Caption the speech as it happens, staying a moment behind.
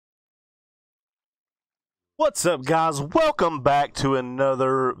What's up, guys? Welcome back to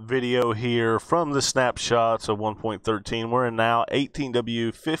another video here from the snapshots of 1.13. We're in now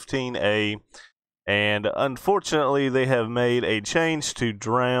 18W15A, and unfortunately they have made a change to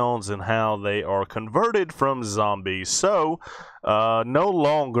drowns and how they are converted from zombies. So no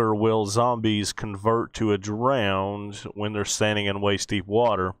longer will zombies convert to a drowned when they're standing in waist deep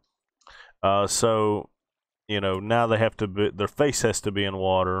water. So you know, now they have to be, their face has to be in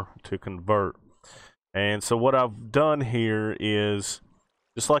water to convert. And so what I've done here is,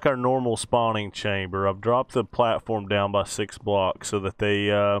 just like our normal spawning chamber, I've dropped the platform down by 6 blocks so that they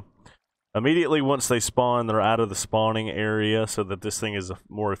immediately once they spawn, they're out of the spawning area so that this thing is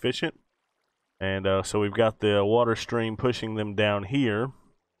more efficient. And so we've got the water stream pushing them down here.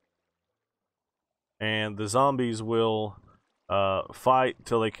 And the zombies will fight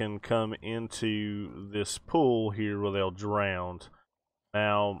till they can come into this pool here where they'll drown.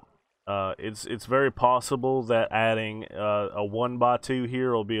 Now, it's very possible that adding a 1x2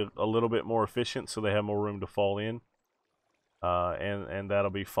 here will be a little bit more efficient, so they have more room to fall in, and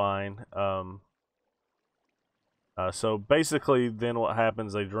that'll be fine. So basically, then what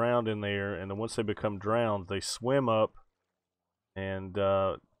happens? They drown in there, and then once they become drowned, they swim up and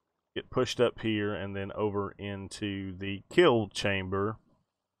get pushed up here, and then over into the kill chamber.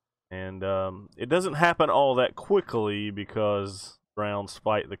 And it doesn't happen all that quickly because drowns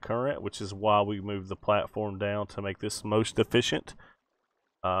fight the current, which is why we moved the platform down to make this most efficient.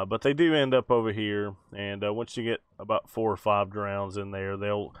 But they do end up over here, and once you get about 4 or 5 drowns in there,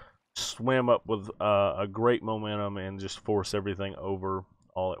 they'll swim up with a great momentum and just force everything over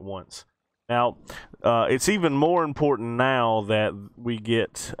all at once. Now, it's even more important now that we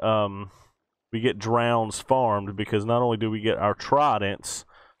get drowns farmed, because not only do we get our tridents,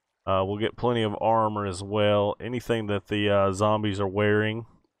 we'll get plenty of armor as well, anything that the zombies are wearing.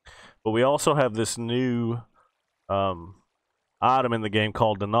 But we also have this new item in the game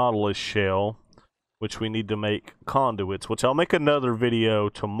called the Nautilus shell, which we need to make conduits, which I'll make another video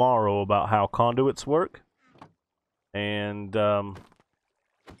tomorrow about how conduits work. And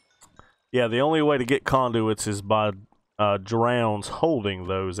yeah, the only way to get conduits is by drowns holding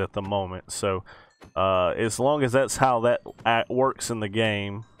those at the moment. So as long as that's how that works in the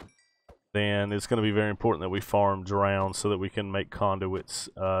game, then it's going to be very important that we farm drowns so that we can make conduits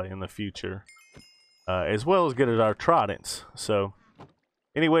in the future, as well as get at our tridents. So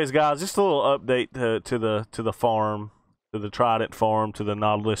anyways, guys, just a little update to the farm, to the trident farm, to the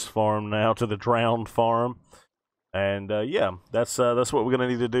Nautilus farm, now to the drowned farm. And yeah, that's what we're going to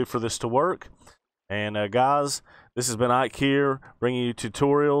need to do for this to work. And guys, this has been Ike here, bringing you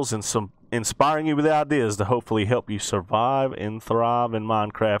tutorials and inspiring you with ideas to hopefully help you survive and thrive in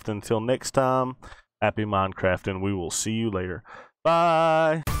Minecraft. Until next time, happy Minecraft, and we will see you later.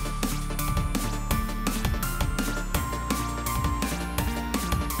 Bye!